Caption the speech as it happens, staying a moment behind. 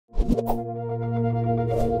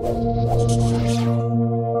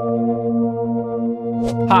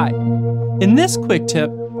Hi, in this quick tip,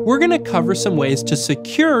 we're going to cover some ways to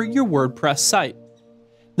secure your WordPress site.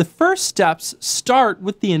 The first steps start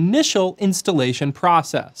with the initial installation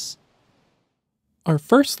process. Our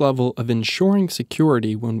first level of ensuring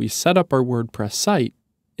security when we set up our WordPress site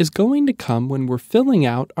is going to come when we're filling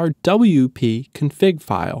out our WP config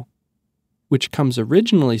file, which comes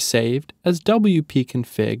originally saved as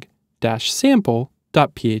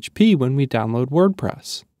wp-config-sample.php when we download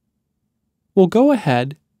WordPress. We'll go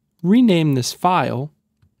ahead, rename this file,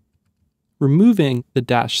 removing the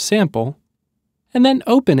 -sample, and then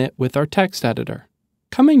open it with our text editor,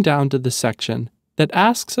 coming down to the section that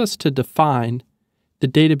asks us to define the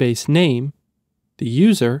database name, the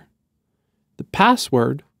user, the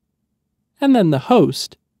password, and then the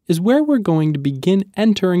host is where we're going to begin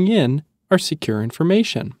entering in our secure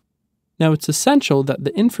information. Now, it's essential that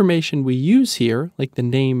the information we use here, like the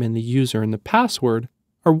name and the user and the password,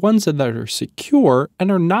 are ones that are secure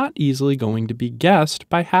and are not easily going to be guessed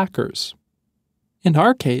by hackers. In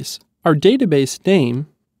our case, our database name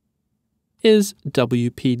is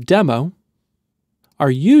wp-demo,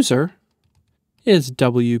 our user is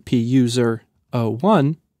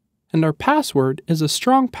wp-user01, and our password is a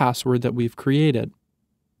strong password that we've created.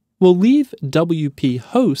 We'll leave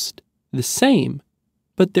wp-host the same,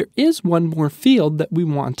 but there is one more field that we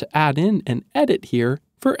want to add in and edit here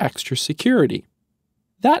for extra security.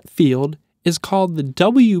 That field is called the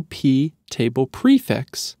WP Table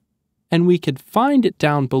Prefix, and we could find it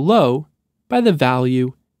down below by the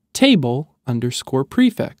value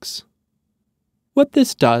table_prefix. What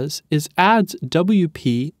this does is adds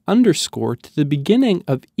WP underscore to the beginning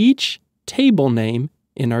of each table name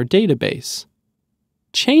in our database.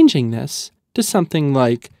 Changing this to something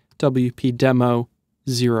like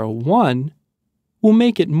wp-demo01 will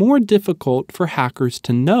make it more difficult for hackers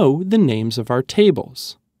to know the names of our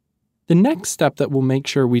tables. The next step that we'll make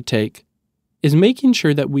sure we take is making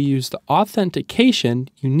sure that we use the authentication,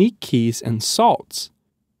 unique keys, and salts.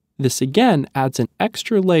 This again adds an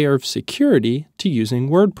extra layer of security to using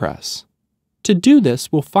WordPress. To do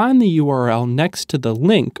this, we'll find the URL next to the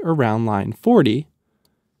link around line 40,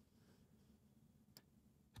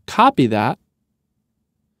 copy that,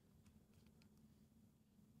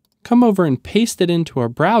 come over and paste it into our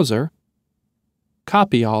browser,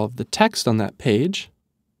 copy all of the text on that page,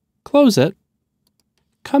 close it,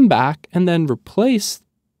 come back, and then replace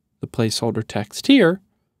the placeholder text here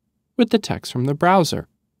with the text from the browser.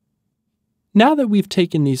 Now that we've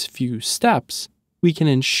taken these few steps, we can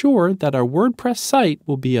ensure that our WordPress site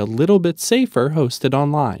will be a little bit safer hosted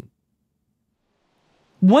online.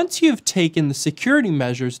 Once you've taken the security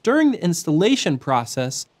measures during the installation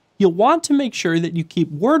process, you'll want to make sure that you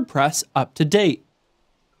keep WordPress up to date.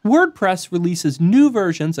 WordPress releases new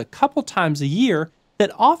versions a couple times a year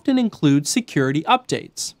that often include security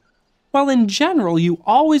updates. While in general you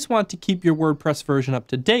always want to keep your WordPress version up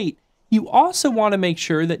to date, you also want to make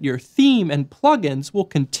sure that your theme and plugins will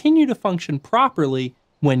continue to function properly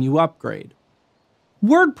when you upgrade.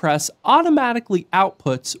 WordPress automatically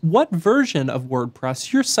outputs what version of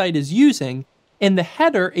WordPress your site is using in the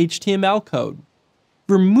header HTML code.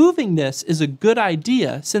 Removing this is a good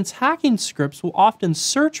idea since hacking scripts will often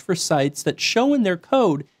search for sites that show in their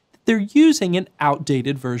code that they're using an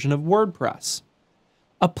outdated version of WordPress.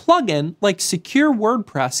 A plugin like Secure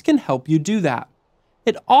WordPress can help you do that.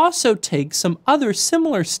 It also takes some other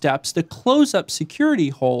similar steps to close up security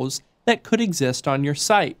holes that could exist on your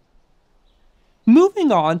site.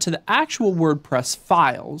 Moving on to the actual WordPress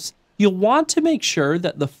files, you'll want to make sure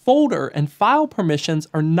that the folder and file permissions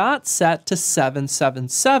are not set to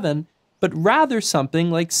 777, but rather something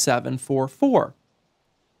like 744.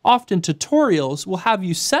 Often tutorials will have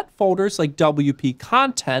you set folders like WP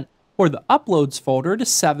Content or the Uploads folder to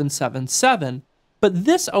 777, but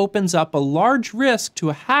this opens up a large risk to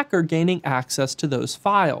a hacker gaining access to those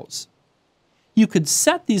files. You could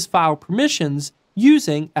set these file permissions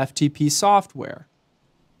using FTP software.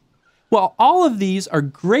 While all of these are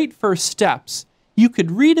great first steps, you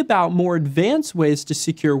could read about more advanced ways to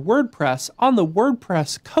secure WordPress on the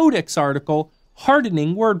WordPress Codex article,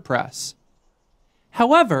 Hardening WordPress.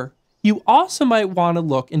 However, you also might want to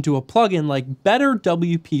look into a plugin like Better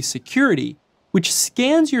WP Security, which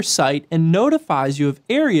scans your site and notifies you of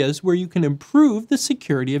areas where you can improve the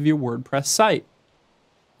security of your WordPress site.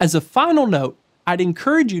 As a final note, I'd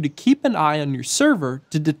encourage you to keep an eye on your server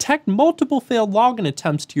to detect multiple failed login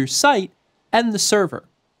attempts to your site and the server.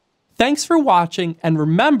 Thanks for watching, and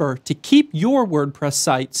remember to keep your WordPress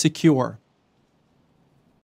site secure.